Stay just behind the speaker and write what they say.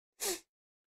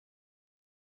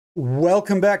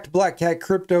Welcome back to Black Cat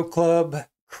Crypto Club.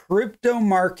 Crypto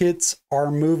markets are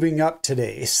moving up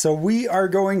today. So we are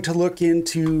going to look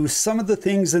into some of the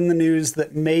things in the news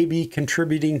that may be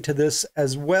contributing to this,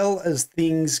 as well as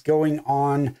things going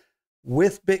on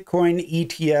with Bitcoin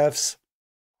ETFs,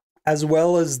 as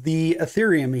well as the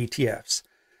Ethereum ETFs.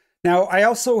 Now, I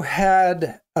also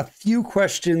had a few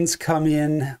questions come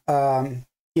in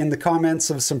the comments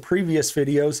of some previous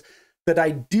videos that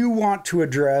I do want to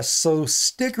address, so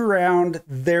stick around.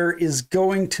 There is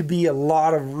going to be a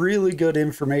lot of really good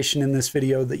information in this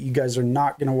video that you guys are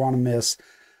not going to want to miss.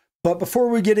 But before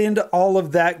we get into all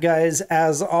of that, guys,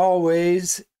 as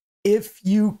always, if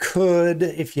you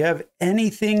have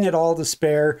anything at all to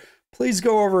spare, please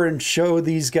go over and show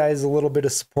these guys a little bit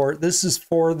of support. This is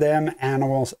for them,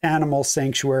 Animal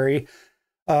Sanctuary.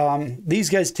 These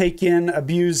guys take in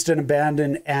abused and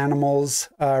abandoned animals,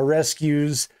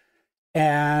 rescues,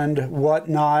 and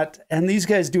whatnot, and these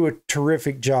guys do a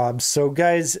terrific job. So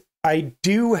guys, I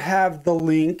do have the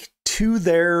link to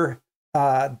their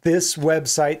this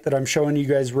website that I'm showing you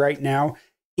guys right now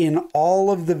in all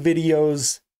of the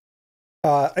videos,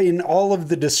 in all of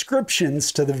the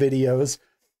descriptions to the videos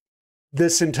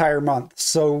this entire month.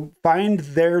 So find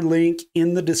their link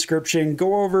in the description,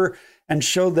 go over and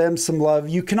show them some love.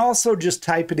 You can also just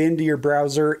type it into your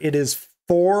browser. It is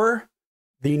 4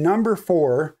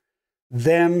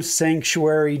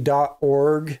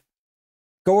 themsanctuary.org.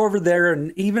 Go over there,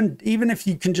 and even if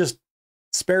you can just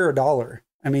spare $1,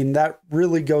 I mean, that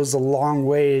really goes a long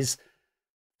ways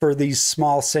for these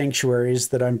small sanctuaries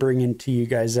that I'm bringing to you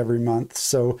guys every month.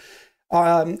 So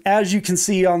as you can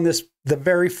see on the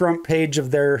very front page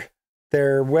of their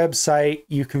website,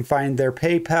 you can find their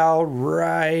PayPal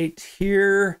right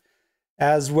here,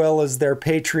 as well as their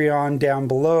Patreon down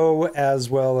below, as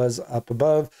well as up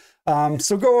above.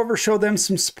 So go over, show them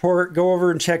some support, go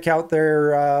over and check out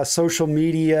their social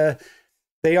media.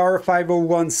 They are a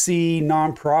 501c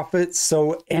nonprofit,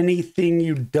 so anything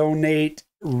you donate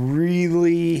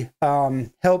really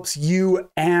helps you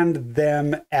and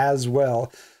them as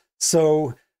well.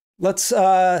 So let's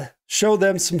show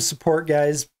them some support,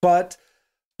 guys. But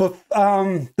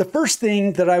the first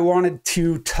thing that I wanted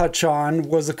to touch on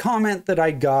was a comment that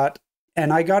I got,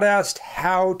 and I got asked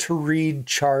how to read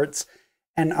charts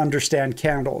and understand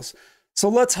candles. So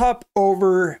let's hop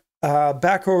over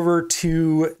back over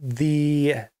to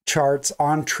the charts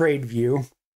on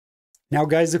TradeView. Now,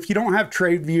 guys, if you don't have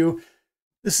TradeView,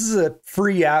 this is a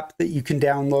free app that you can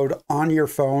download on your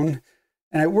phone,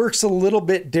 and it works a little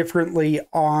bit differently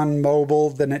on mobile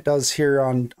than it does here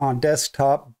on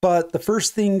desktop. But the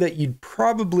first thing that you'd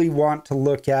probably want to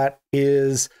look at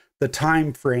is the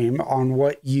time frame on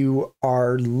what you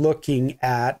are looking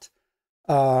at.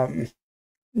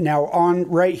 Now on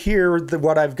right here,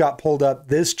 what I've got pulled up,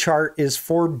 this chart is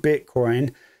for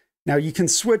Bitcoin. Now you can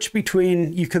switch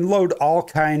between, you can load all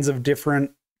kinds of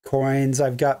different coins.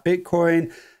 I've got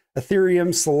Bitcoin,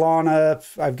 Ethereum, Solana.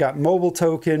 I've got mobile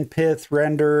token, Pith,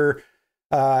 Render,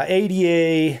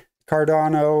 ADA,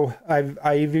 Cardano.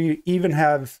 I even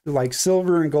have like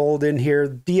silver and gold in here.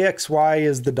 DXY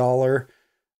is the dollar,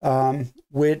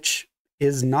 which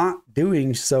is not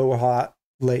doing so hot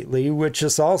lately, which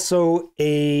is also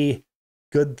a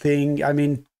good thing. I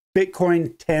mean,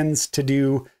 Bitcoin tends to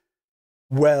do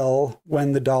well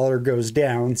when the dollar goes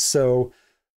down. So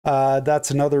that's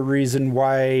another reason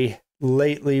why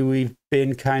lately we've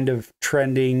been kind of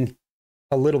trending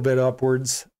a little bit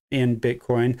upwards in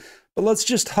Bitcoin. But let's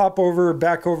just hop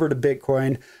back over to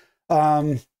Bitcoin.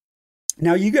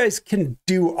 Now you guys can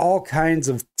do all kinds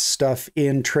of stuff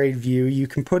in TradeView. You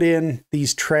can put in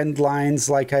these trend lines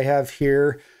like I have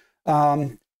here.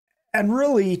 And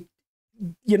really,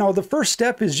 you know, the first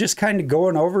step is just kind of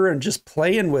going over and just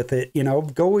playing with it. You know,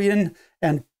 go in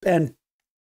and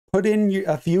put in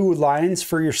a few lines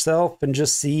for yourself and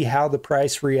just see how the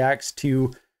price reacts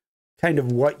to kind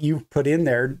of what you've put in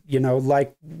there. You know,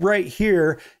 like right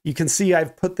here, you can see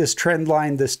I've put this trend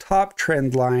line, this top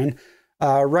trend line,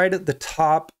 right at the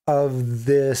top of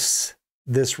this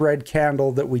red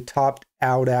candle that we topped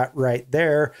out at right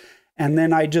there. And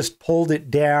then I just pulled it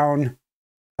down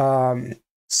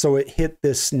so it hit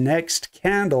this next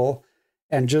candle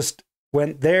and just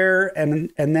went there.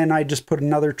 And then I just put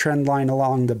another trend line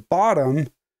along the bottom,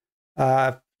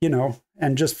 you know,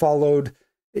 and just followed.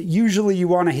 Usually you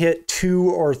want to hit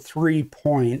 2 or 3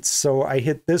 points. So I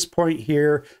hit this point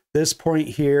here, this point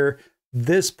here.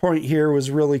 This point here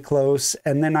was really close,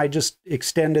 and then I just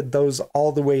extended those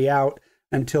all the way out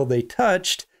until they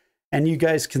touched. And you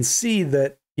guys can see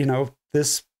that, you know,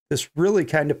 this really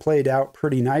kind of played out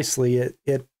pretty nicely.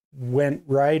 It went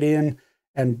right in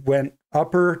and went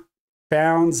upper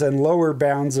bounds and lower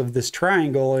bounds of this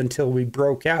triangle until we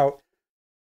broke out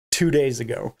 2 days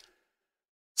ago.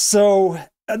 So,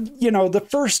 you know, the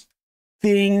first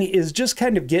thing is just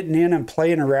kind of getting in and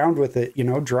playing around with it, you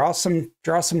know, draw some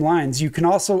lines. You can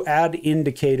also add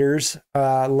indicators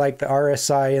like the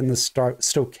RSI and the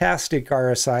stochastic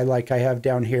RSI like I have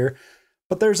down here.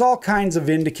 But there's all kinds of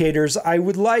indicators. I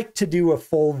would like to do a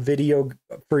full video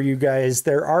for you guys.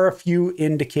 There are a few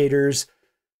indicators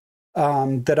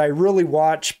that I really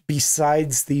watch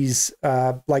besides these,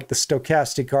 like the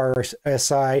stochastic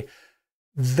RSI,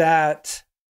 that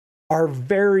are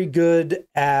very good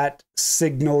at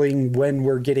signaling when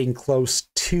we're getting close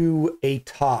to a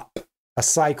top, a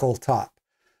cycle top.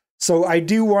 So I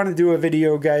do want to do a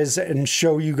video, guys, and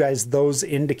show you guys those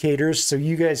indicators so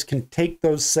you guys can take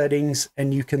those settings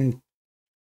and you can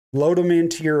load them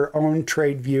into your own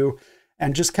trade view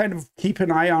and just kind of keep an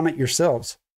eye on it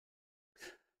yourselves.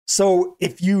 So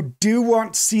if you do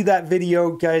want to see that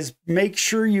video, guys, make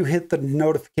sure you hit the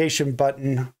notification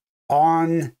button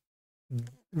on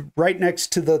right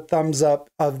next to the thumbs up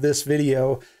of this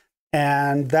video,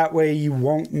 and that way you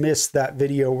won't miss that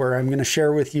video where I'm going to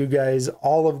share with you guys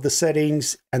all of the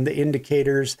settings and the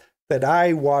indicators that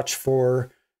I watch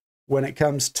for when it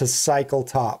comes to cycle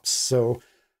tops. So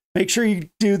make sure you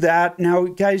do that. Now,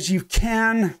 guys, you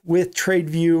can with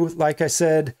TradeView, like I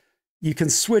said, you can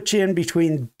switch in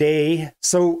between day.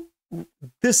 So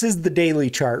this is the daily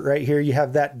chart right here. You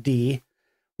have that D,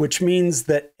 which means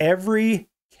that every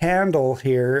candle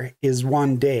here is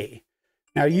 1 day.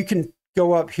 Now you can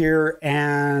go up here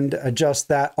and adjust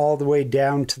that all the way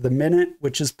down to the minute,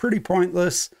 which is pretty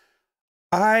pointless.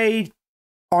 On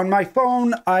my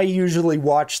phone, I usually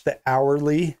watch the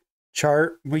hourly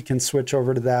chart. We can switch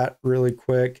over to that really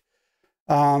quick.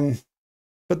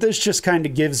 But this just kind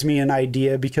of gives me an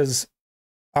idea because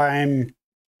I'm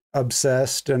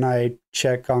obsessed and I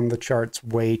check on the charts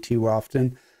way too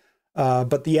often.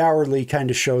 But the hourly kind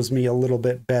of shows me a little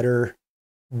bit better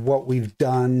what we've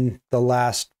done the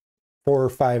last 4 or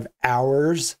 5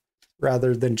 hours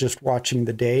rather than just watching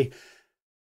the day.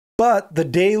 But the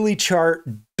daily chart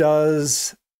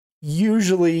does,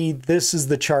 usually this is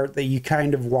the chart that you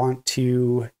kind of want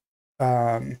to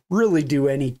really do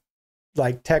any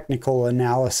like technical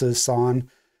analysis on,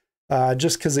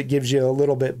 just because it gives you a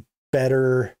little bit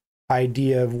better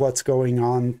idea of what's going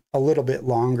on a little bit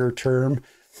longer term.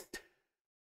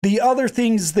 The other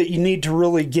things that you need to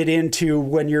really get into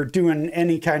when you're doing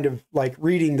any kind of like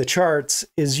reading the charts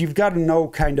is you've got to know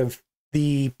kind of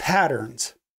the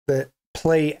patterns that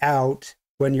play out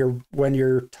when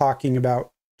you're talking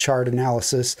about chart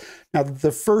analysis. Now,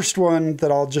 the first one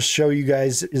that I'll just show you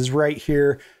guys is right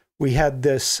here. We had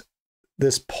this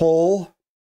pull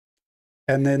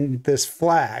and then this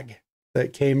flag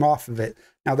that came off of it.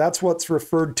 Now, that's what's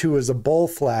referred to as a bull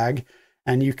flag,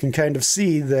 and you can kind of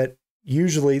see that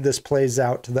usually this plays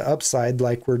out to the upside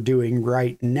like we're doing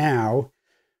right now.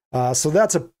 So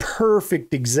that's a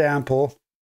perfect example.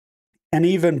 An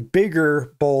even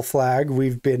bigger bull flag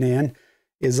we've been in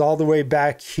is all the way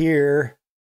back here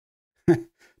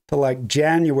to like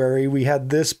January. We had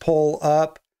this pull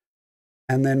up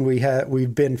and then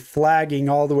we've been flagging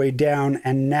all the way down,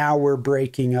 and now we're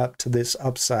breaking up to this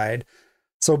upside.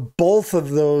 So both of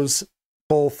those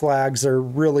bull flags are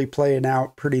really playing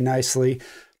out pretty nicely.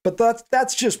 But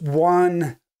that's just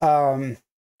one kind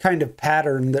of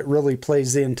pattern that really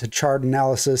plays into chart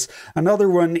analysis. Another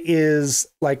one is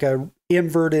like a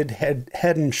inverted head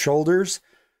and shoulders,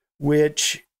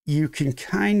 which you can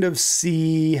kind of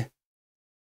see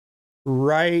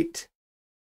right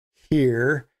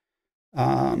here.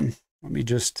 Let me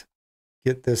just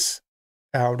get this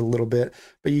out a little bit.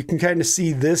 But you can kind of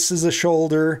see this is a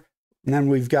shoulder, and then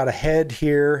we've got a head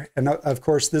here. And of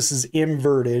course, this is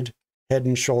inverted head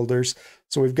and shoulders.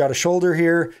 So we've got a shoulder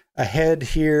here, a head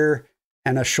here,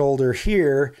 and a shoulder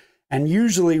here. And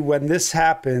usually when this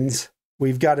happens,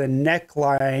 we've got a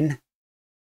neckline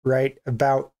right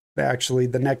about, actually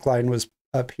the neckline was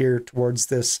up here towards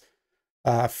this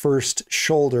first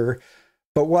shoulder.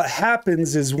 But what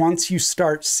happens is once you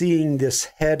start seeing this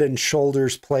head and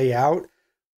shoulders play out,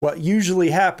 what usually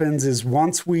happens is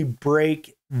once we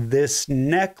break this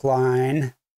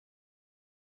neckline,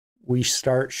 we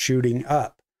start shooting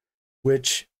up,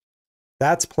 which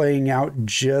that's playing out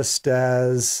just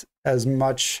as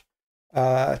much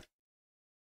as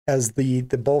the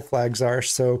bull flags are.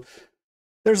 So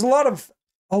there's a lot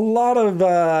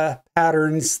of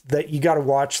patterns that you got to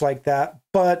watch like that.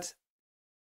 But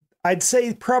I'd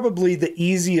say probably the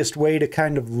easiest way to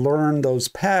kind of learn those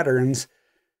patterns,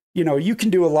 you know, you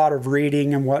can do a lot of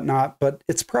reading and whatnot, but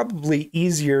it's probably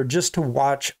easier just to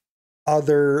watch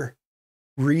other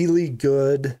really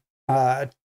good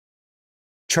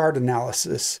chart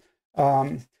analysis.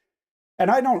 And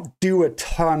I don't do a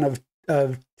ton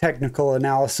of technical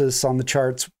analysis on the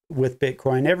charts with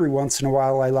Bitcoin. Every once in a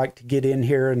while, I like to get in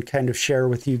here and kind of share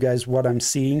with you guys what I'm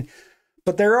seeing.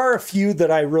 But there are a few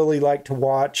that I really like to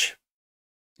watch.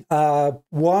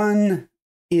 One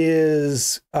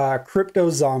is Crypto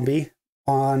Zombie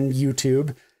on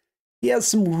YouTube. He has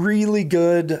some really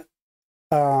good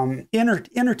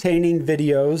entertaining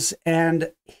videos,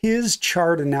 and his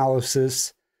chart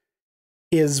analysis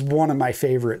is one of my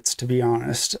favorites, to be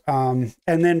honest. And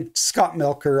then Scott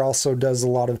Melker also does a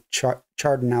lot of chart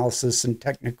analysis and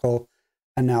technical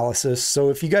analysis. So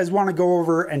if you guys want to go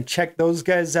over and check those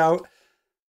guys out,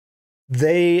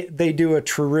 they do a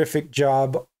terrific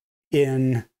job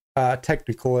in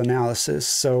technical analysis.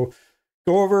 So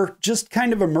go over, just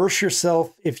kind of immerse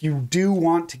yourself. If you do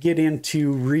want to get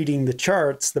into reading the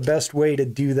charts, the best way to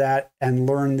do that and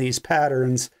learn these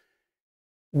patterns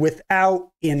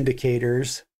without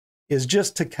indicators is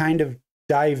just to kind of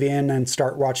dive in and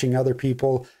start watching other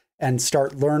people and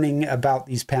start learning about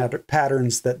these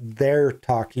patterns that they're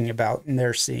talking about and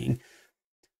they're seeing.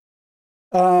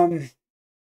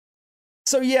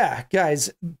 So yeah,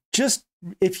 guys, just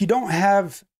if you don't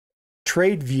have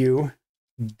TradeView,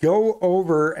 go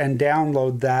over and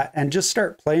download that and just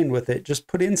start playing with it. Just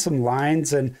put in some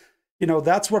lines, and you know,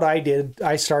 that's what I did.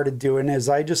 I started doing is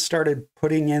I just started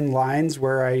putting in lines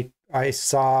where I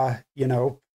saw, you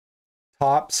know,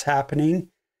 tops happening,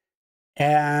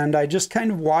 and I just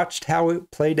kind of watched how it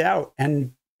played out,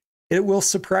 and it will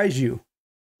surprise you,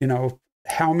 you know,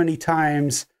 how many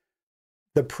times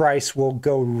the price will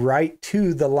go right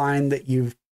to the line that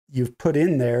you've put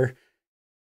in there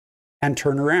and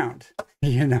turn around.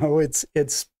 You know, it's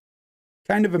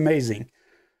kind of amazing.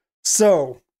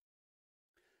 So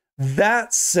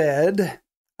that said,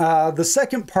 the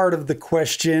second part of the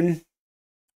question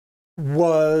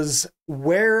was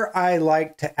where I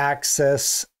like to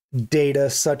access data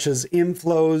such as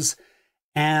inflows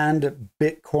and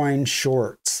Bitcoin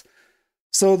shorts.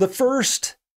 So the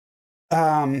first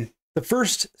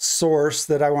source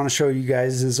that I want to show you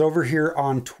guys is over here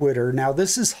on Twitter. Now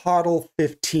this is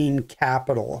HODL15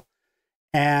 Capital,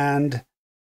 and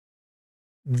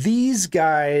these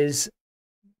guys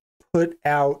put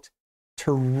out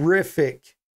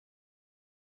terrific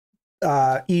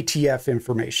ETF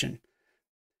information.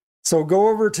 So go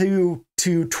over to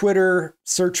Twitter,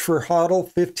 search for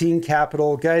HODL15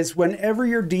 Capital. Guys, whenever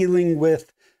you're dealing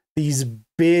with these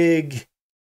big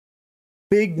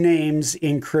names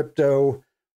in crypto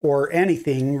or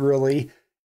anything really,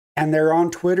 and they're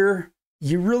on Twitter,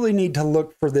 you really need to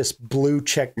look for this blue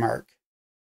check mark,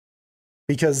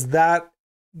 because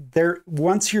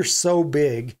once you're so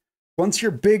big, once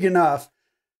you're big enough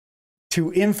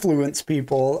to influence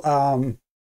people,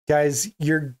 guys,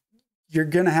 you're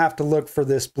going to have to look for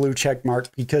this blue check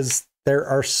mark, because there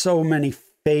are so many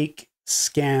fake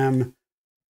scam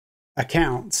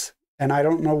accounts. And I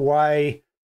don't know why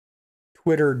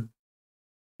Twitter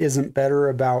isn't better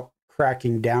about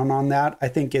cracking down on that. I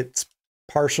think it's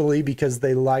partially because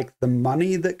they like the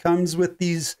money that comes with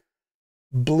these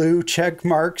blue check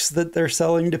marks that they're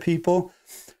selling to people.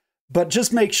 But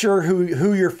just make sure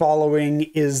who you're following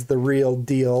is the real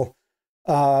deal.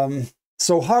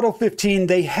 So HODL15,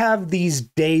 they have these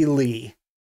daily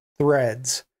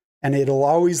threads, and it'll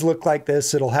always look like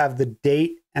this. It'll have the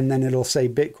date, and then it'll say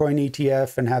Bitcoin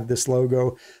ETF and have this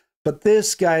logo. But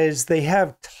this, guys, they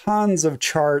have tons of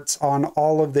charts on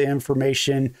all of the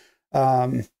information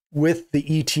with the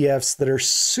ETFs that are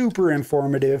super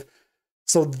informative.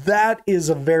 So that is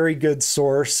a very good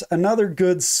source. Another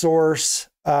good source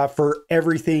for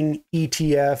everything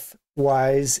ETF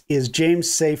wise is James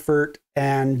Seifert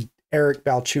and Eric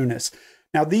Balchunas.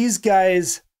 Now these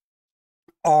guys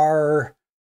are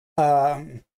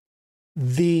the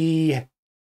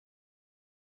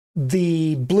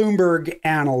Bloomberg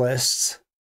analysts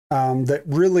that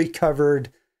really covered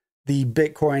the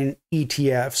Bitcoin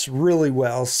ETFs really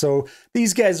well. So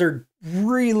these guys are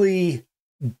really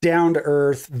down to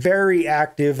earth, very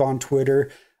active on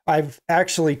Twitter. I've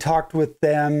actually talked with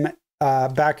them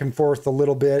back and forth a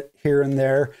little bit here and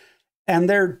there, and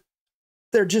they're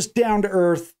just down to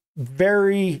earth,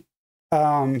 very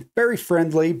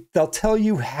friendly. They'll tell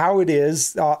you how it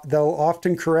is. They'll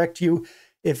often correct you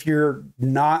if you're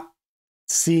not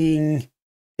seeing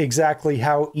exactly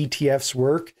how ETFs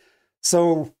work.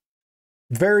 So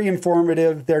very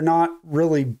informative. They're not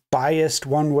really biased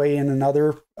one way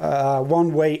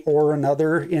or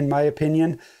another, in my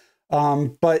opinion.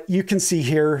 But you can see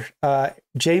here,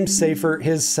 James Seifert,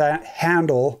 his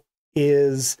handle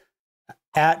is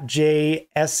at JSEYFF.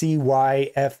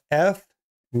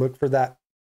 Look for that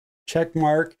check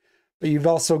mark. But you've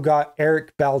also got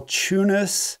Eric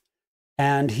Balchunas,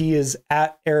 and he is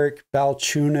at Eric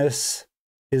Balchunas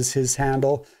is his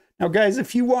handle. Now, guys,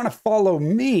 if you want to follow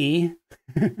me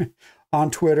on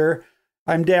Twitter,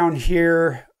 I'm down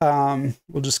here.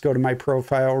 We'll just go to my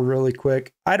profile really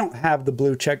quick. I don't have the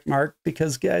blue check mark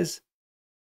because, guys,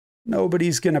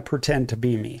 nobody's going to pretend to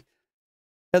be me,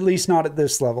 at least not at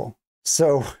this level.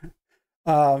 So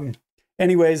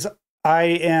anyways, I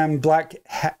am Black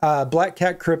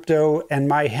Cat Crypto, and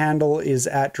my handle is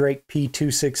at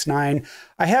DrakeP269.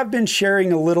 I have been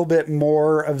sharing a little bit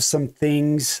more of some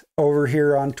things over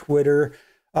here on Twitter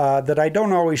that I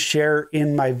don't always share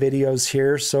in my videos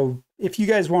here. So if you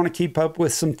guys want to keep up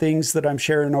with some things that I'm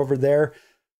sharing over there,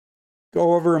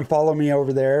 go over and follow me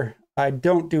over there. I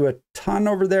don't do a ton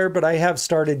over there, but I have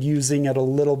started using it a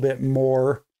little bit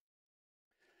more.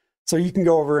 So you can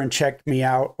go over and check me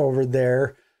out over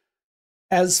there.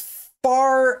 As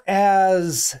far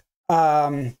as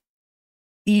ETF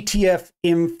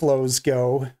inflows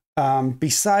go,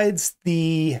 besides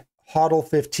the HODL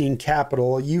 15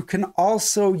 Capital, you can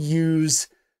also use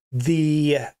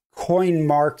the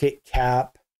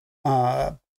CoinMarketCap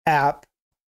app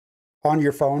on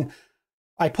your phone.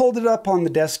 I pulled it up on the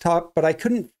desktop, but I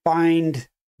couldn't find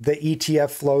the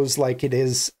ETF flows like it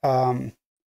is in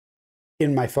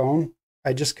my phone.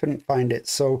 I just couldn't find it.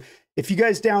 So if you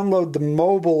guys download the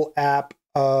mobile app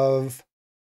of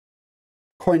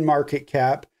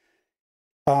CoinMarketCap,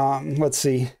 let's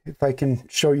see if I can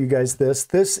show you guys this.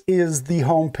 This is the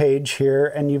home page here,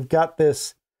 and you've got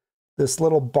this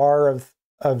little bar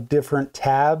of different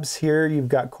tabs here. You've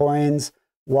got coins,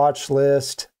 watch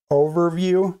list,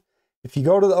 overview. If you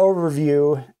go to the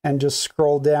overview and just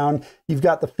scroll down, you've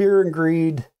got the fear and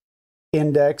greed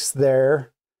index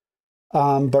there.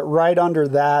 But right under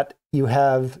that, you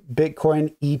have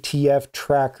Bitcoin ETF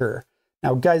tracker.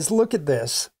 Now, guys, look at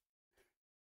this.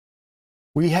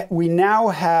 We now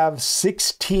have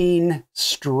 16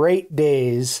 straight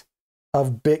days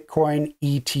of Bitcoin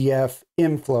ETF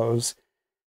inflows.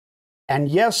 And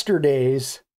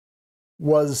yesterday's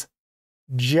was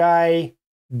gigantic.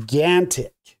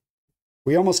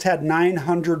 We almost had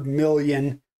 $900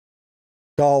 million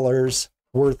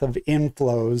worth of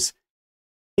inflows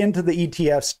into the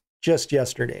ETFs just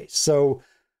yesterday. So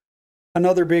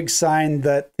another big sign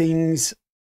that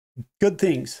good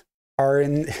things are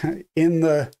in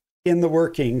the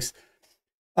workings.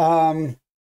 Now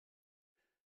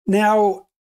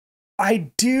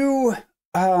I do,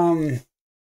 as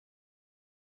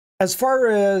far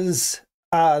as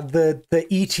the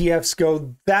ETFs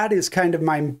go, that is kind of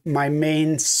my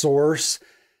main source.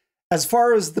 As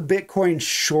far as the Bitcoin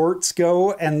shorts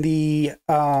go and the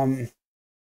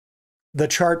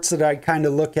charts that I kind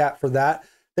of look at for that,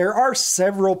 there are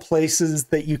several places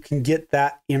that you can get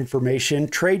that information.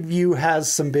 TradeView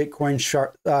has some Bitcoin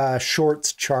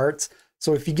shorts charts.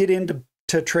 So if you get into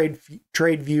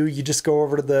TradeView, you just go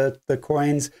over to the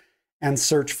coins and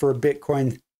search for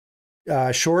Bitcoin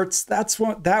shorts.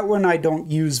 That one I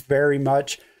don't use very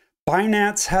much.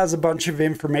 Binance has a bunch of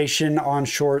information on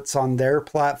shorts on their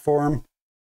platform.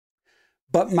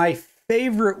 But my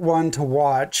favorite one to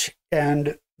watch,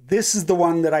 and this is the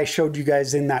one that I showed you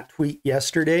guys in that tweet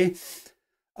yesterday.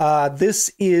 This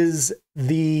is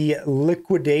the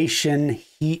liquidation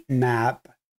heat map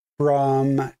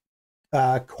from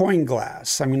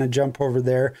CoinGlass. I'm going to jump over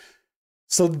there.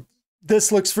 So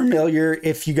this looks familiar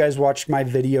if you guys watched my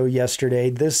video yesterday.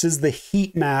 This is the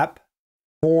heat map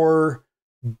for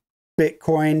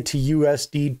Bitcoin to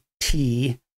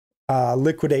USDT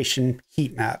liquidation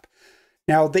heat map.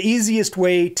 Now, the easiest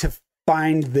way to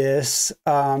find this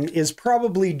is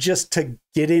probably just to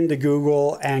get into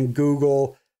Google and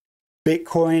Google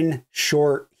Bitcoin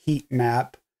short heat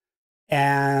map,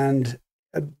 and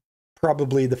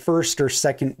probably the first or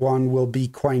second one will be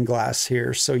CoinGlass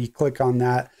here. So you click on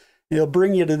that, it'll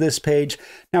bring you to this page.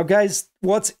 Now, guys,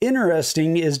 what's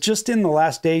interesting is just in the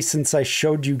last day since I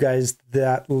showed you guys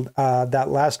that that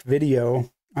last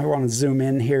video, I want to zoom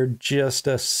in here just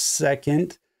a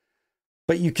second.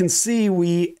 But you can see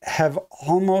we have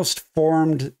almost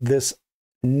formed this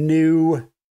new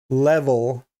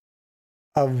level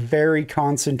of very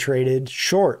concentrated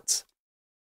shorts.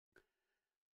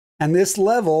 And this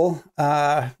level,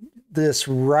 this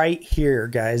right here,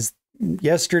 guys,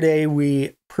 yesterday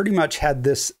we pretty much had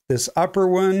this upper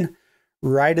one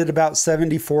right at about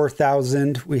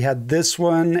 74,000. We had this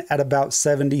one at about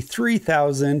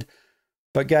 73,000.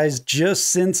 But guys, just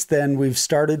since then, we've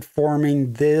started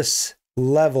forming this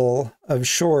level of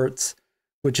shorts,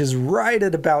 which is right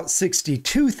at about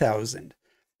 62,000.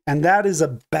 And that is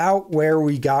about where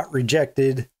we got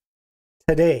rejected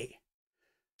today.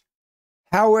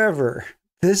 However,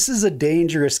 this is a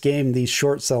dangerous game these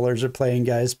short sellers are playing,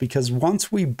 guys, because once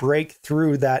we break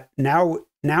through that, now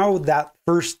that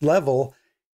first level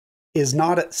is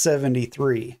not at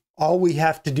 73. All we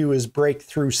have to do is break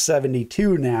through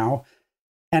 72 now,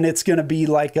 and it's going to be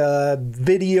like a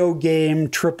video game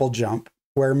triple jump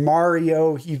where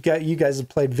Mario, you guys have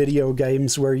played video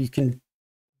games where you can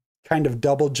kind of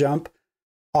double jump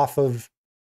off of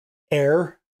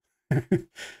air.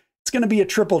 It's going to be a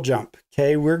triple jump.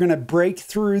 Okay, we're going to break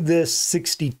through this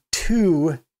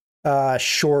 62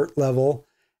 short level,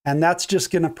 and that's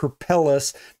just going to propel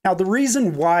us. Now, the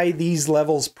reason why these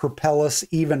levels propel us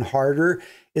even harder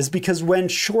is because when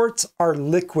shorts are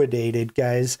liquidated,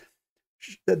 guys,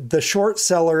 the short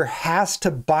seller has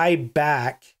to buy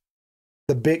back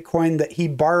the Bitcoin that he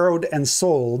borrowed and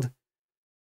sold,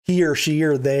 he or she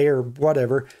or they or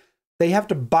whatever. They have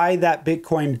to buy that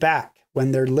Bitcoin back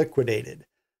when they're liquidated.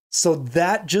 So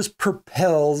that just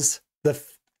propels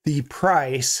the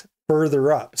price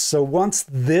further up. So once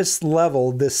this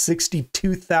level, this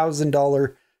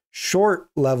 $62,000 short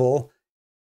level,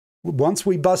 once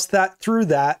we bust that through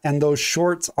that and those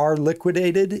shorts are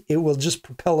liquidated, it will just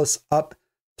propel us up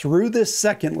through this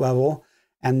second level,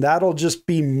 and that'll just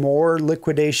be more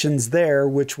liquidations there,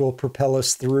 which will propel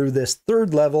us through this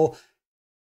third level.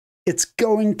 It's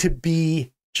going to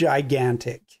be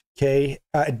gigantic. Okay,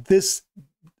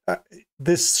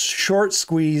 this short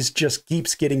squeeze just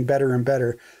keeps getting better and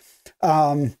better.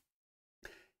 And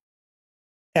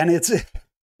it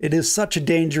is such a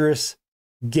dangerous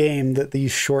game that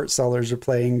these short sellers are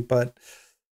playing, but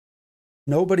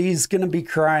nobody's going to be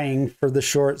crying for the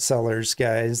short sellers,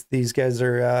 guys. These guys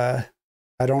are,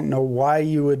 I don't know why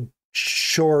you would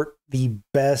short the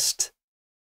best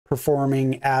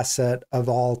performing asset of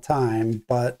all time,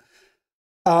 but,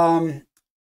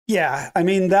 yeah, I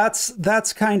mean,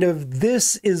 that's kind of,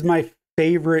 this is my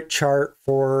favorite chart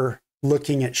for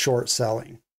looking at short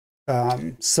selling.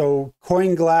 So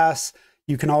CoinGlass,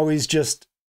 you can always just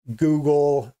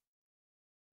Google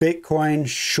Bitcoin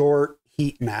short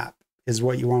heat map is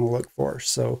what you want to look for.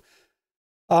 So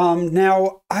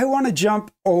now I want to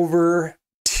jump over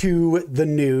to the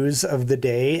news of the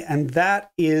day, and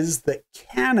that is that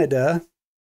Canada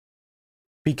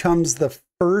becomes the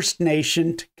first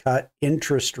nation to cut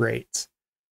interest rates.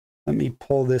 Let me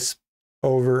pull this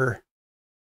over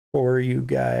for you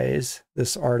guys,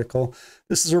 this article.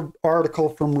 This is an article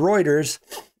from Reuters,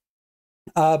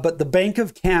 but the Bank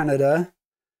of Canada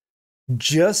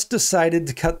just decided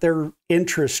to cut their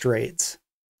interest rates,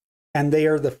 and they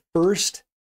are the first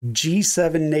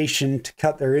G7 nation to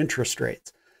cut their interest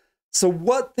rates. So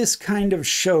what this kind of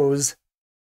shows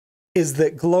is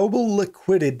that global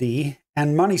liquidity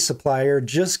and money supply are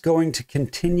just going to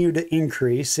continue to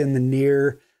increase in the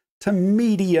near to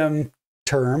medium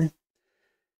term.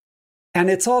 And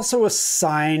it's also a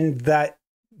sign that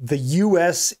the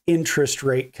US interest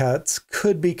rate cuts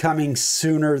could be coming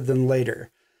sooner than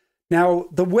later. Now,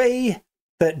 the way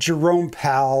that Jerome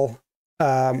Powell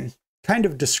kind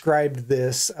of described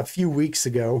this a few weeks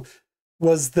ago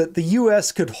was that the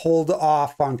US could hold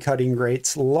off on cutting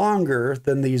rates longer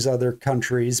than these other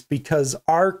countries because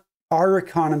our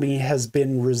economy has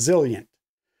been resilient.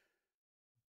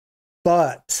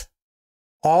 But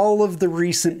all of the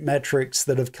recent metrics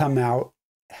that have come out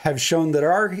have shown that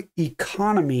our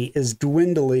economy is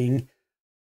dwindling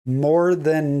more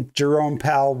than Jerome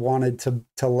Powell wanted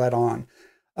to let on.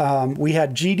 We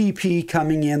had GDP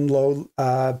coming in low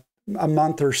a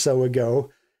month or so ago.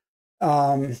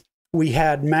 We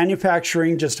had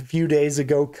manufacturing just a few days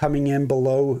ago coming in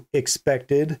below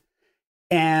expected.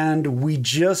 And we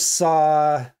just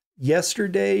saw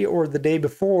yesterday or the day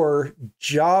before,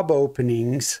 job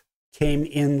openings came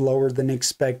in lower than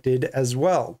expected as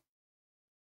well.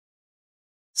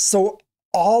 So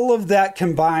all of that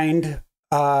combined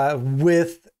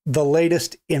with the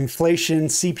latest inflation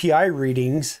CPI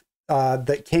readings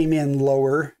that came in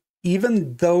lower,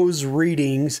 even those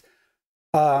readings,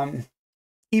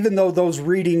 even though those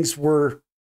readings were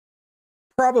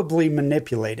probably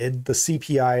manipulated, the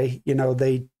CPI, you know,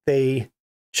 they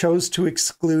chose to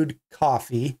exclude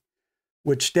coffee,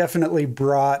 which definitely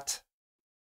brought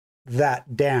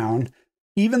that down.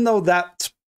 Even though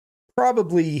that's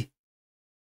probably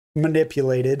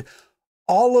manipulated,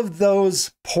 all of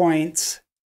those points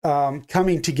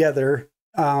coming together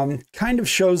kind of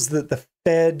shows that the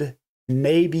Fed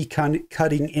may be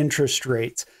cutting interest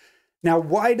rates. Now,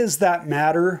 why does that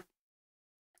matter?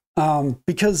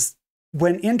 Because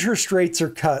when interest rates are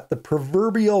cut, the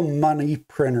proverbial money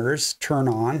printers turn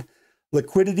on,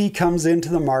 liquidity comes into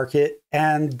the market,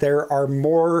 and there's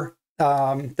more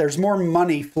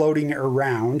money floating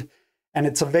around, and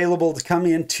it's available to come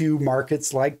into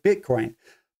markets like Bitcoin.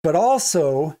 But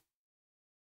also,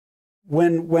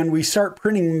 when we start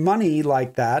printing money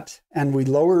like that and we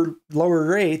lower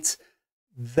rates,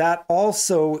 that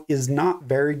also is not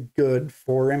very good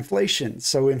for inflation.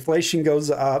 So inflation goes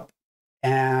up,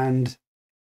 and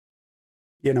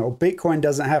Bitcoin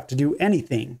doesn't have to do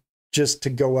anything just to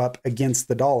go up against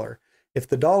the dollar. If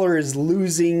the dollar is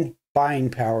losing buying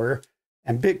power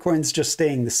and Bitcoin's just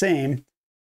staying the same,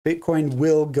 Bitcoin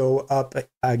will go up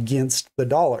against the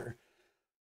dollar.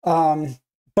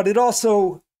 But it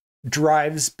also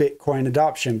drives Bitcoin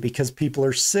adoption because people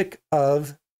are sick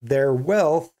of their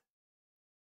wealth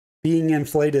being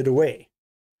inflated away.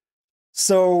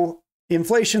 So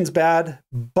inflation's bad,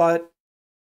 but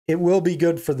it will be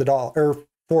good for the dollar, or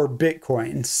for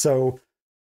Bitcoin. So,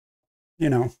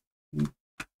 it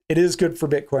is good for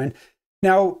Bitcoin.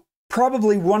 Now,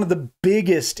 probably one of the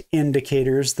biggest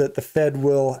indicators that the Fed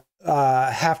will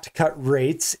have to cut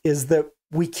rates is that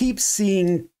we keep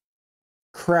seeing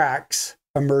cracks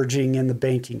emerging in the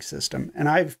banking system. And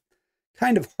I've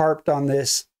kind of harped on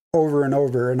this over and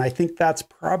over, and I think that's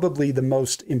probably the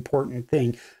most important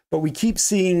thing. But we keep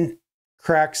seeing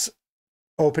cracks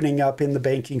opening up in the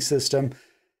banking system.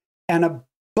 And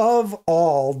above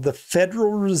all, the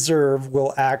Federal Reserve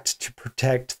will act to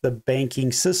protect the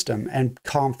banking system and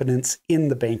confidence in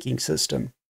the banking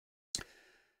system.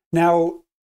 Now,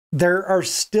 there are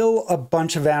still a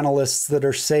bunch of analysts that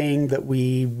are saying that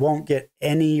we won't get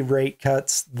any rate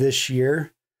cuts this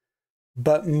year,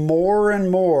 but more and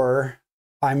more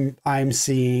I'm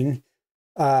seeing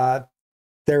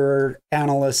there are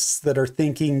analysts that are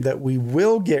thinking that we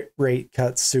will get rate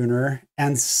cuts sooner,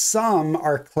 and some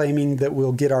are claiming that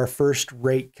we'll get our first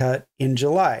rate cut in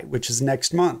July, which is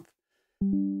next month.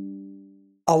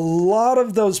 A lot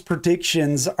of those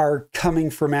predictions are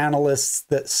coming from analysts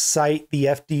that cite the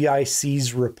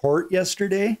FDIC's report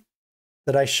yesterday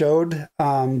that I showed,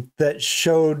 that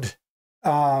showed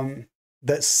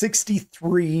that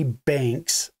 63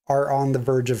 banks are on the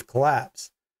verge of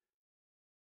collapse.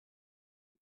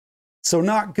 So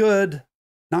not good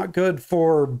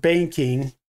for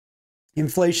banking.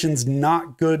 Inflation's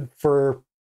not good for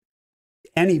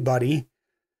anybody.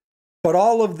 But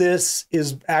all of this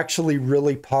is actually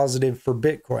really positive for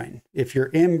Bitcoin. If you're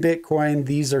in Bitcoin,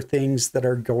 these are things that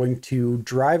are going to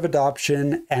drive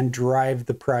adoption and drive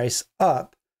the price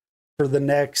up for the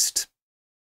next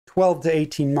 12 to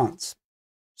 18 months.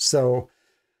 So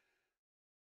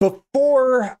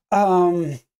before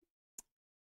I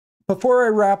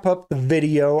wrap up the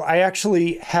video, I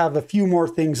actually have a few more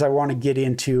things I want to get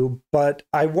into, but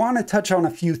I want to touch on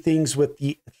a few things with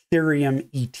the Ethereum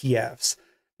ETFs.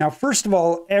 Now, first of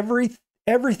all,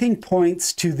 everything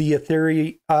points to the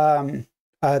Ethereum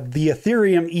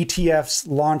ETFs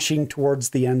launching towards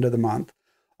the end of the month.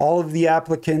 All of the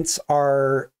applicants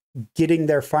are getting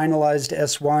their finalized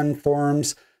S1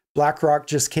 forms. BlackRock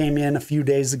just came in a few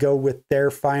days ago with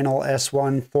their final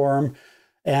S1 form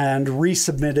and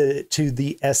resubmitted it to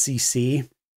the SEC.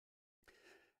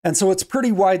 And so it's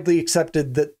pretty widely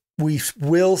accepted that we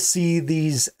will see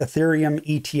these Ethereum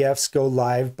ETFs go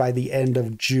live by the end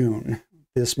of June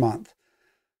this month.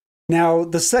 Now,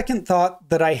 the second thought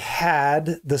that I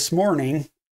had this morning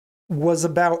was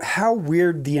about how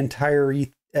weird the entire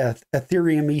Ethereum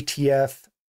ETF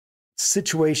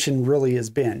situation really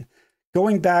has been.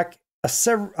 Going back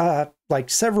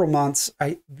several months,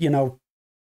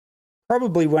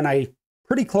 probably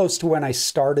pretty close to when I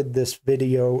started this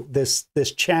video, this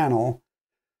channel,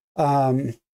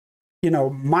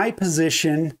 my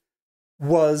position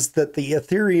was that the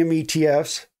Ethereum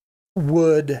ETFs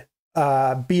would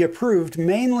be approved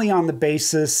mainly on the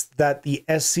basis that the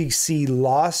SEC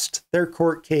lost their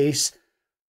court case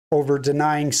over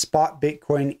denying spot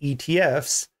Bitcoin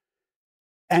ETFs,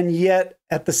 and yet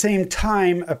at the same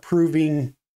time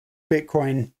approving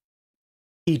Bitcoin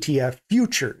ETF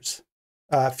futures,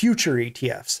 future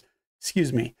ETFs,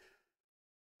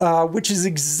 which is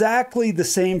exactly the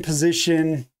same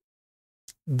position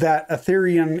that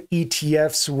Ethereum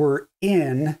ETFs were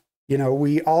in.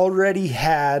 We already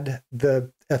had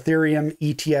the Ethereum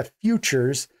ETF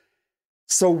futures.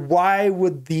 So why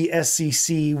would the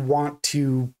SEC want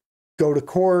to go to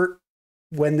court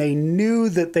when they knew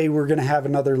that they were going to have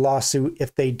another lawsuit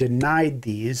if they denied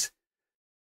these?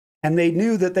 And they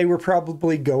knew that they were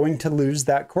probably going to lose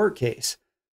that court case.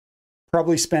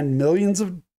 Probably spend millions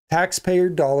of taxpayer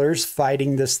dollars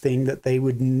fighting this thing that they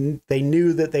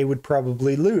knew that they would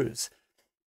probably lose.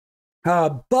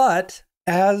 But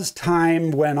as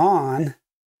time went on,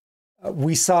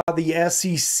 We saw the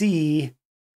SEC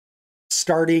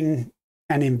starting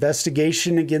an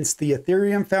investigation against the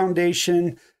Ethereum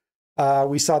Foundation.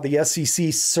 We saw the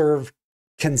SEC serve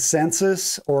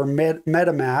Consensus or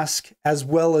MetaMask, as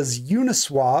well as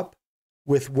Uniswap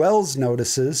with Wells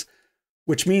notices,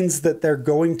 which means that they're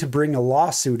going to bring a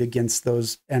lawsuit against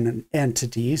those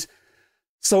entities.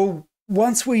 So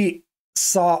once we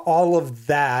saw all of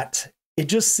that, it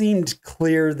just seemed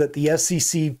clear that the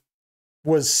SEC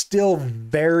was still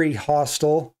very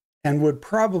hostile and would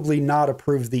probably not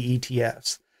approve the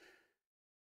ETFs.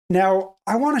 Now,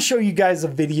 I want to show you guys a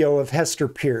video of Hester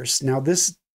Peirce. Now,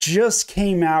 this just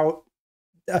came out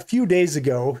a few days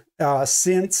ago,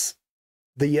 since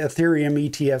the Ethereum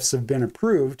ETFs have been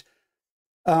approved.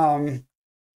 And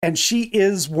she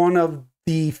is one of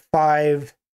the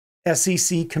 5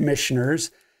 SEC commissioners.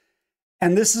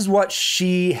 And this is what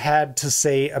she had to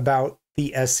say about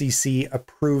the SEC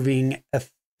approving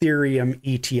Ethereum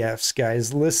ETFs.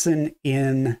 Guys, listen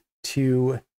in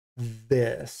to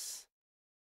this.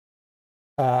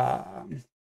 Here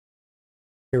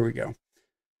we go.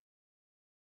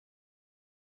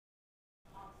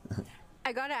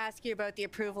 I got to ask you about the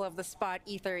approval of the spot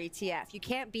Ether ETF. You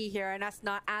can't be here and us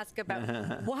not ask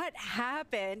about what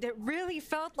happened. It really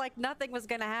felt like nothing was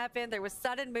going to happen. There was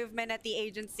sudden movement at the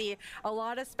agency, a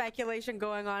lot of speculation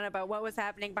going on about what was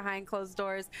happening behind closed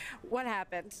doors. What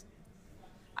happened?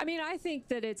 I mean, I think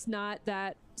that it's not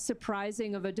that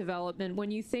surprising of a development when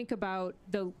you think about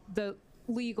the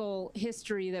legal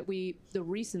history that the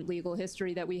recent legal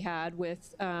history that we had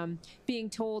with being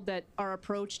told that our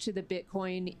approach to the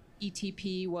Bitcoin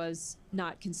ETP was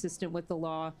not consistent with the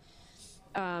law.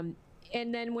 And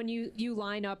then when you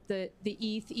line up the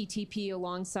ETH ETP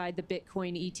alongside the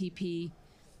Bitcoin ETP,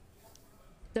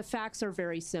 the facts are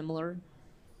very similar.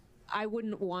 I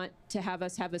wouldn't want to have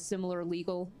us have a similar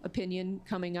legal opinion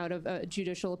coming out of a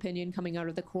judicial opinion coming out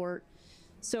of the court.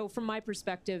 So from my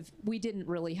perspective, we didn't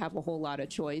really have a whole lot of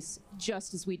choice,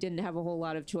 just as we didn't have a whole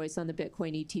lot of choice on the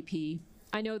Bitcoin ETP.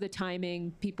 I know the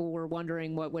timing, people were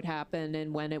wondering what would happen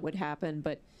and when it would happen,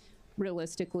 but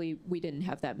realistically, we didn't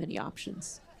have that many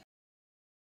options.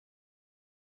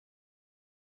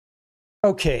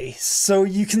 Okay, so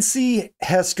you can see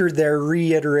Hester there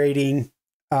reiterating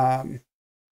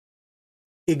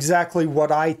exactly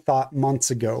what I thought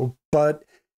months ago, but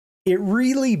it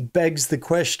really begs the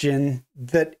question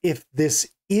that if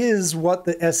this is what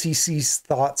the SEC's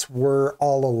thoughts were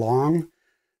all along,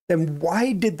 then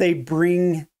why did they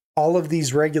bring all of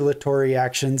these regulatory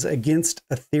actions against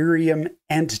Ethereum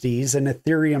entities and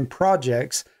Ethereum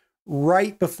projects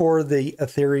right before the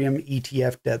Ethereum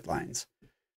ETF deadlines?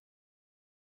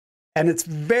 And it's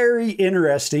very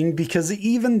interesting because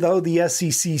even though the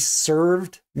SEC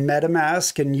served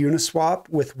MetaMask and Uniswap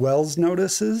with Wells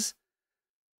notices,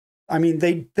 I mean,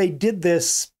 they did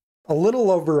this a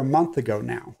little over a month ago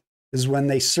now, is when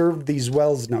they served these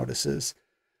Wells notices,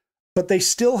 but they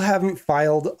still haven't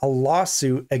filed a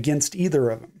lawsuit against either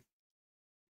of them.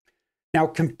 Now,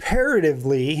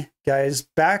 comparatively, guys,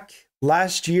 back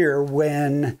last year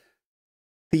when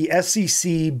the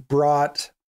SEC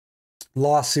brought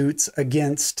lawsuits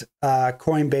against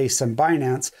Coinbase and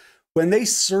Binance, when they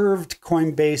served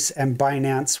Coinbase and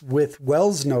Binance with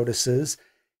Wells notices,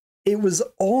 it was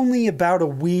only about a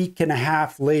week and a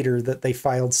half later that they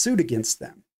filed suit against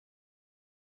them.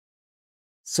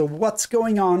 So what's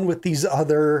going on with these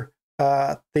other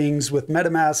things with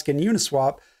MetaMask and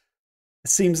Uniswap? It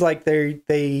seems like they've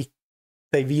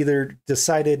either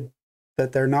decided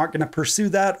that they're not going to pursue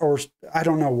that, or I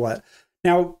don't know what.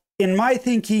 Now, in my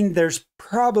thinking, there's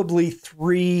probably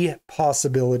 3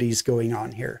 possibilities going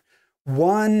on here.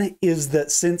 One is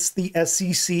that since the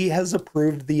SEC has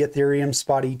approved the Ethereum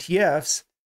spot ETFs,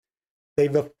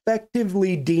 they've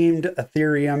effectively deemed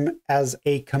Ethereum as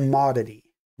a commodity,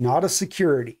 not a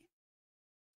security.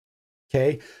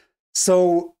 Okay,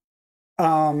 so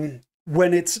when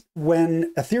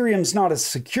Ethereum's not a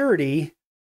security,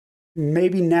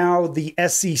 maybe now the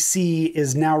SEC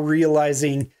is now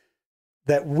realizing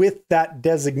that with that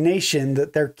designation,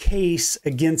 that their case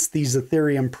against these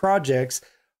Ethereum projects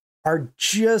are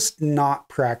just not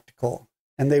practical,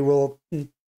 and they will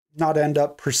not end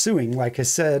up pursuing, like I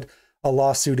said, a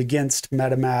lawsuit against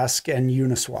MetaMask and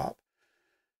Uniswap.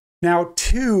 Now,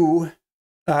 2,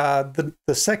 the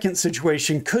second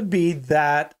situation could be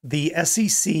that the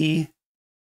SEC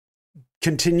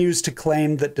continues to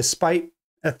claim that despite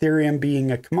Ethereum being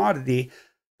a commodity,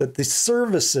 that the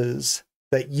services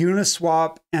that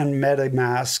Uniswap and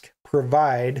MetaMask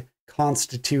provide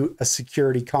constitute a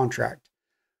security contract,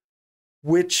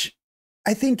 which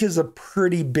I think is a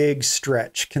pretty big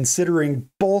stretch considering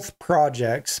both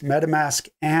projects, MetaMask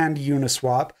and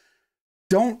Uniswap,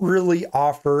 don't really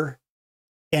offer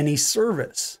any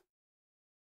service.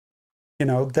 You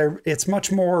know, it's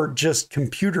much more just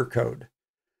computer code.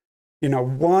 You know,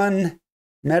 one,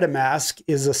 MetaMask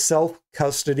is a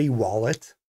self-custody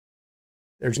wallet.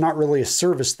 There's not really a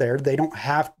service there.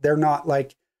 They're not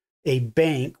like a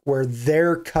bank where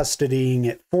they're custodying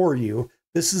it for you.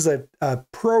 This is a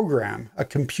program, a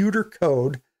computer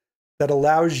code that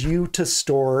allows you to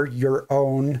store your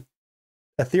own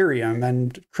Ethereum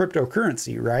and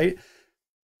cryptocurrency, right?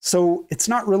 So it's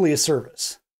not really a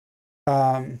service.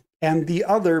 And the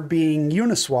other being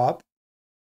Uniswap,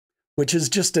 which is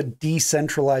just a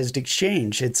decentralized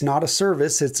exchange. It's not a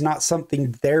service. It's not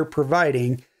something they're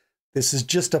providing. This is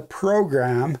just a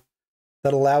program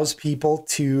that allows people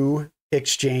to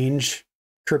exchange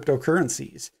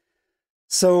cryptocurrencies.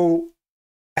 So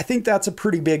I think that's a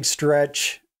pretty big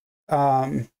stretch,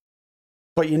 but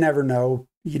you never know.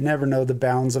 You never know the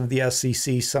bounds of the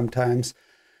SEC sometimes.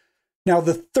 Now,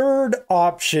 the third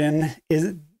option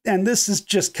is, and this is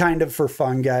just kind of for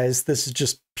fun, guys. This is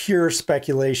just pure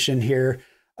speculation here.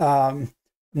 I'm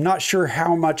not sure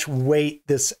how much weight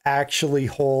this actually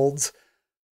holds,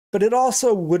 but it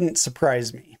also wouldn't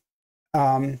surprise me.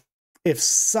 If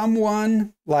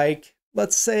someone like,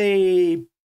 let's say,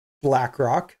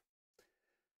 BlackRock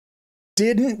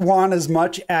didn't want as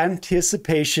much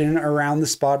anticipation around the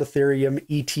spot Ethereum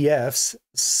ETFs,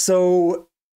 so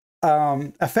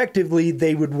effectively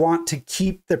they would want to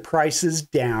keep the prices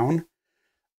down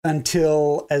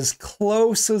until as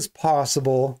close as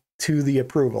possible to the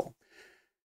approval.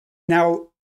 Now,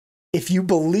 if you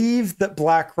believe that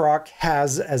BlackRock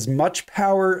has as much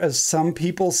power as some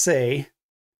people say,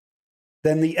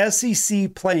 then the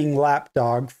SEC playing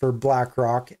lapdog for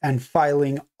BlackRock and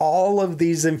filing all of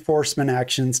these enforcement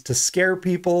actions to scare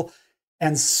people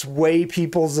and sway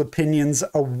people's opinions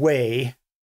away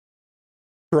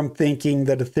from thinking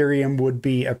that Ethereum would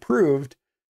be approved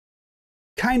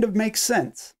kind of makes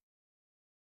sense.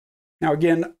 Now,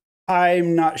 again,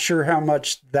 I'm not sure how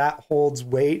much that holds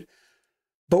weight,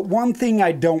 but one thing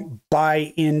I don't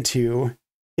buy into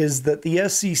is that the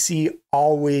SEC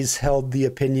always held the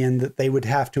opinion that they would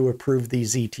have to approve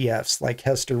these ETFs, like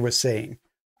Hester was saying.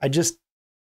 I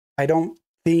don't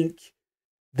think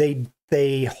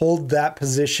they hold that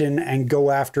position and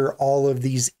go after all of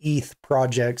these ETH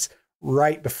projects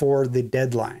right before the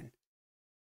deadline.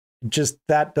 Just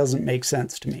that doesn't make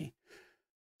sense to me.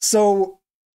 So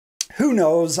who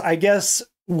knows? I guess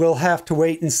we'll have to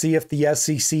wait and see if the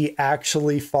SEC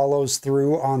actually follows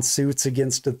through on suits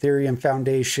against Ethereum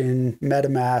Foundation,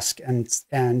 MetaMask,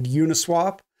 and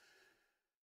Uniswap.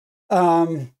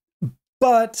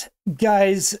 But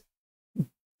guys,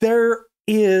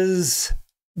 there's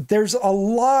a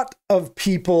lot of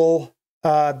people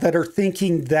that are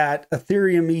thinking that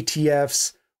Ethereum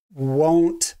ETFs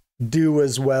won't do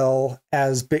as well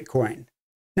as Bitcoin.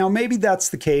 Now, maybe that's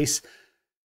the case.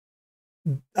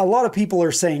 A lot of people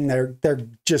are saying they're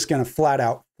just going to flat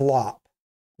out flop,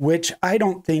 which I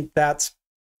don't think that's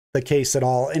the case at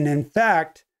all. And in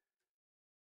fact,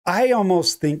 I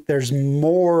almost think there's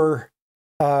more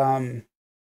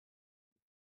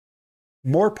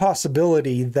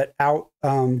possibility that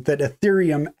that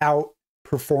Ethereum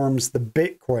outperforms the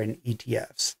Bitcoin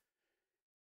ETFs.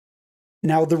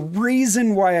 Now, the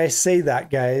reason why I say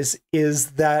that, guys,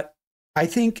 is that I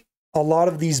think a lot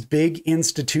of these big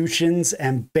institutions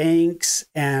and banks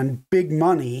and big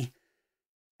money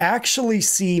actually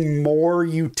see more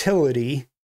utility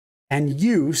and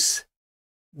use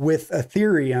with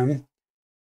Ethereum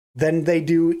than they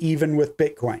do even with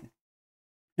Bitcoin.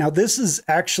 Now, this is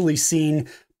actually seen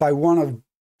by one of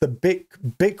the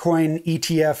Bitcoin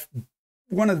ETF,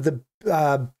 one of the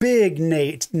big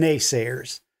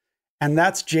naysayers, and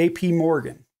that's JP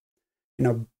Morgan. You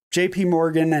know, JP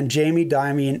Morgan and Jamie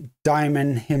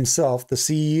Dimon himself, the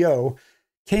CEO,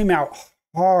 came out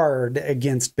hard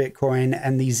against Bitcoin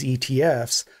and these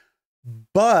ETFs,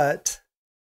 but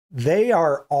they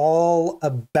are all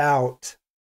about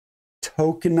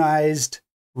tokenized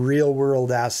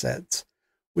real-world assets,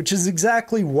 which is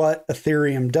exactly what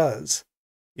Ethereum does.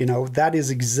 You know, that is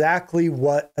exactly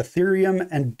what Ethereum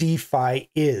and DeFi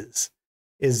is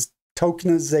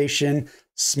tokenization,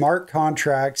 smart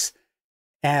contracts,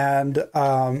 and,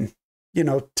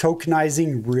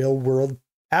 tokenizing real world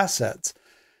assets.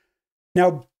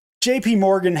 Now, JP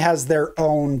Morgan has their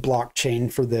own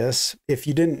blockchain for this. If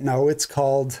you didn't know, it's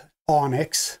called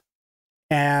Onyx,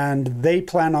 and they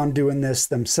plan on doing this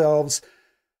themselves.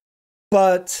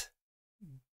 But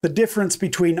the difference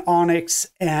between Onyx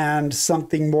and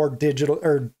something more digital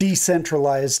or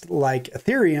decentralized like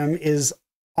Ethereum is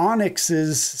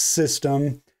Onyx's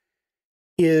system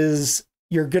is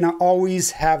you're going to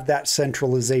always have that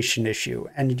centralization issue,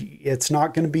 and it's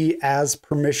not going to be as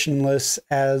permissionless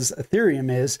as Ethereum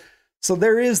is. So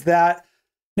there is that.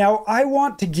 Now I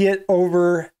want to get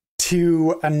over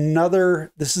to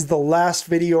another, this is the last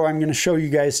video I'm going to show you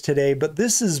guys today, but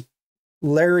this is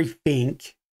Larry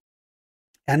Fink.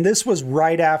 And this was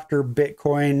right after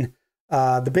Bitcoin,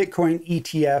 the Bitcoin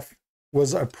ETF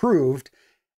was approved.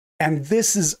 And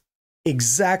this is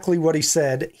exactly what he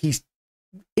said. He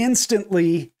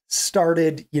instantly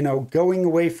started, you know, going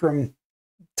away from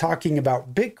talking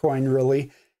about Bitcoin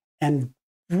really, and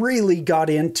really got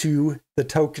into the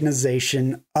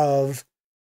tokenization of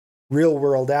real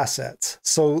world assets.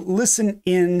 So listen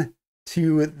in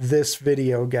to this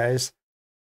video, guys.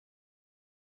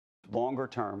 Longer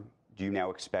term, do you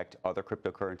now expect other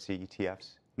cryptocurrency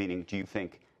ETFs? Meaning, do you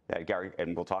think that Gary,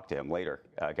 and we'll talk to him later,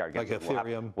 Gary like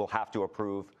Ethereum will have to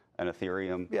approve an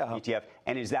Ethereum ETF?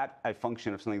 And is that a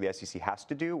function of something the SEC has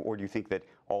to do, or do you think that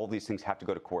all these things have to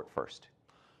go to court first?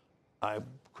 I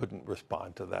couldn't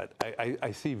respond to that.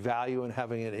 I see value in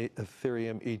having an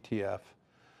Ethereum ETF.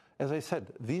 As I said,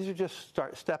 these are just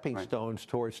stepping stones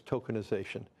towards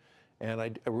tokenization. And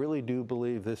I really do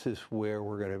believe this is where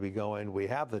we're going to be going. We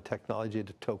have the technology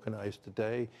to tokenize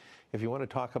today. If you want to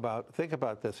talk about, think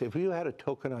about this. If you had a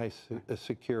tokenized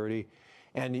security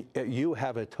and you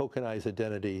have a tokenized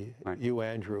identity, you,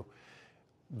 Andrew,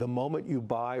 the moment you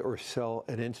buy or sell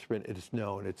an instrument, it is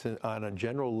known. It's on a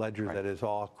general ledger that is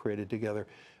all created together.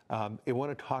 You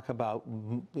want to talk about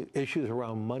issues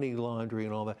around money laundering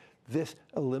and all that. This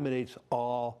eliminates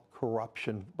all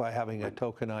corruption by having a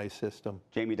tokenized system.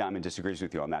 Jamie Dimon disagrees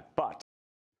with you on that, but...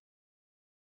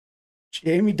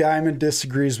 Jamie Dimon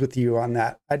disagrees with you on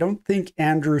that. I don't think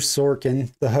Andrew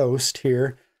Sorkin, the host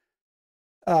here,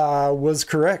 was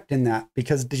correct in that,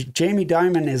 because Jamie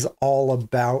Dimon is all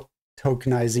about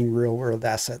tokenizing real world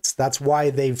assets. That's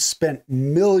why they've spent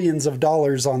millions of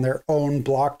dollars on their own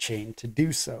blockchain to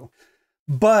do so.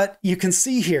 But you can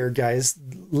see here, guys,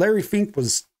 Larry Fink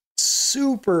was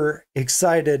super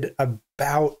excited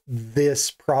about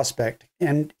this prospect.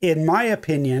 And in my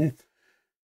opinion,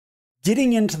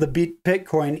 getting into the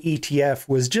Bitcoin ETF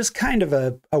was just kind of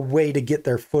a way to get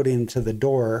their foot into the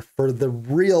door for the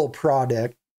real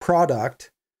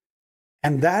product.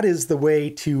 And that is the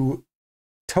way to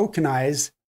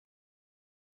tokenize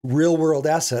real world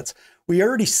assets. We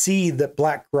already see that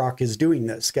BlackRock is doing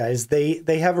this, guys.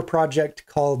 They have a project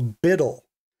called Biddle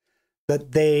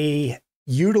that they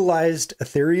utilized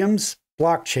Ethereum's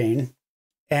blockchain,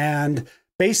 and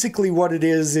basically what it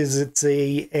is it's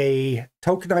a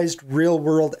tokenized real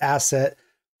world asset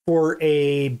for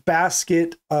a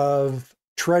basket of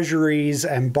treasuries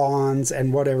and bonds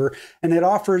and whatever, and it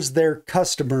offers their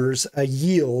customers a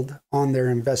yield on their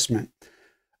investment.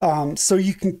 So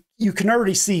you can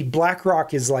already see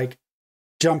BlackRock is like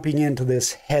jumping into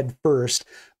this head first,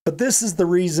 but this is the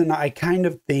reason I kind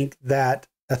of think that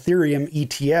Ethereum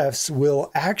ETFs will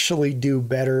actually do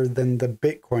better than the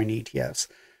Bitcoin ETFs.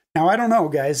 Now, I don't know,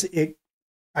 guys.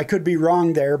 I could be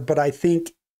wrong there, but I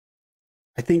think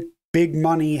big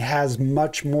money has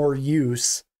much more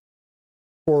use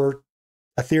for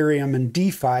Ethereum and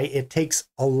DeFi. It takes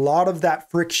a lot of that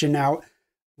friction out,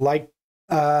 like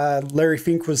Larry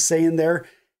Fink was saying there.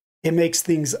 It makes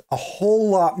things a whole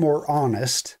lot more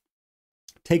honest,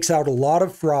 takes out a lot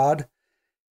of fraud,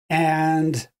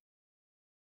 and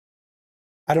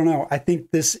I don't know. I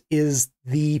think this is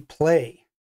the play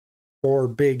for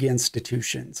big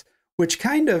institutions, which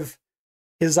kind of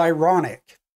is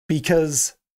ironic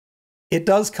because it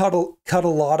does cut a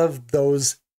lot of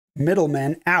those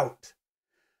middlemen out,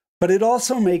 but it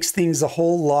also makes things a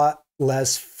whole lot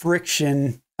less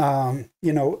friction, a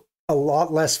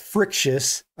lot less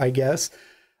frictious, I guess,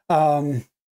 in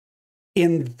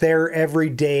their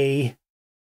everyday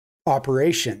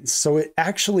operations. So it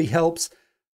actually helps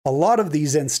a lot of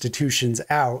these institutions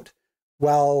out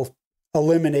while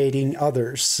eliminating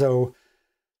others. So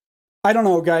I don't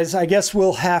know, guys. I guess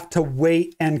we'll have to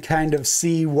wait and kind of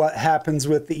see what happens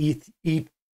with the Ethereum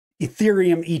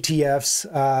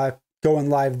ETFs going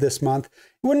live this month.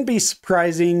 It wouldn't be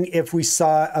surprising if we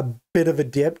saw a bit of a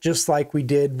dip, just like we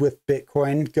did with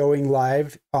Bitcoin going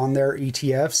live on their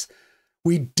ETFs.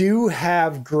 We do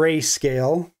have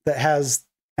Grayscale that has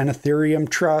an Ethereum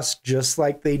trust, just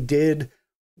like they did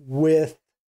with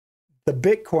the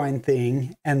Bitcoin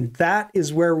thing. And that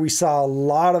is where we saw a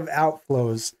lot of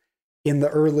outflows in the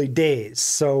early days.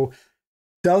 So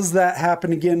Does that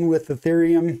happen again with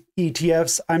Ethereum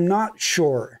ETFs? I'm not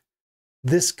sure.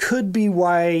 This could be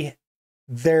why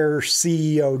their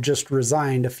CEO just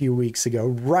resigned a few weeks ago,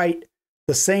 right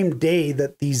the same day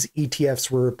that these ETFs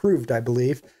were approved, I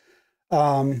believe.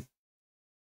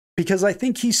 Because I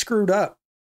think he screwed up.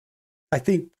 I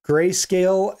think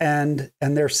Grayscale and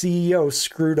their CEO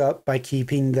screwed up by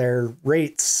keeping their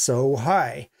rates so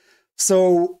high.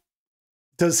 So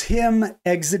does him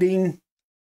exiting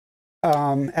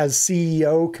as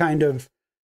CEO kind of,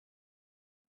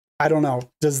 I don't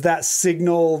know, does that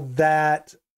signal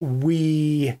that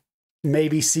we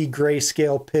maybe see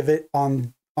Grayscale pivot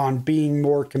on being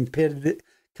more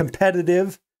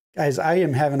competitive? Guys, I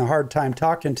am having a hard time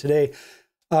talking today.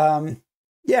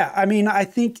 Yeah, I mean, I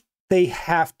think they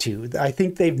have to. I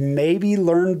think they've maybe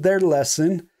learned their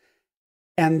lesson,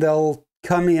 and they'll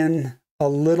come in a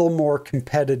little more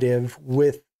competitive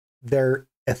with their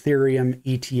Ethereum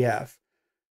ETF.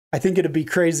 I think it'd be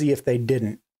crazy if they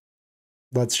didn't.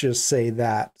 Let's just say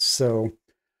that. So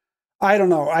I don't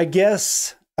know. I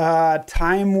guess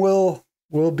time will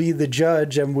be the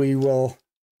judge, and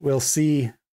we'll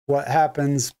see what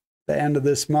happens the end of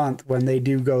this month when they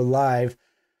do go live.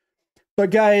 But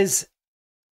guys,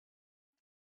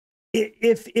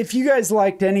 if you guys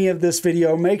liked any of this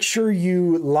video, make sure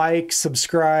you like,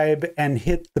 subscribe, and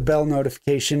hit the bell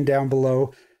notification down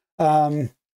below.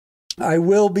 I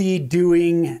will be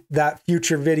doing that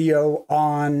future video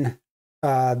on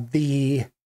the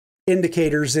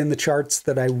indicators in the charts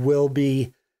that I will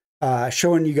be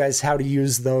showing you guys how to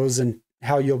use those and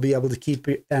how you'll be able to keep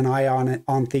an eye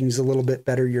on things a little bit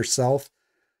better yourself.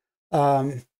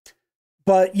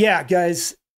 But yeah,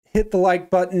 guys, hit the like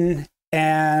button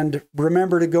and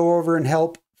remember to go over and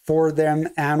help For Them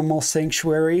Animal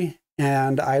Sanctuary.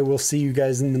 And I will see you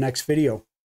guys in the next video.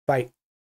 Bye.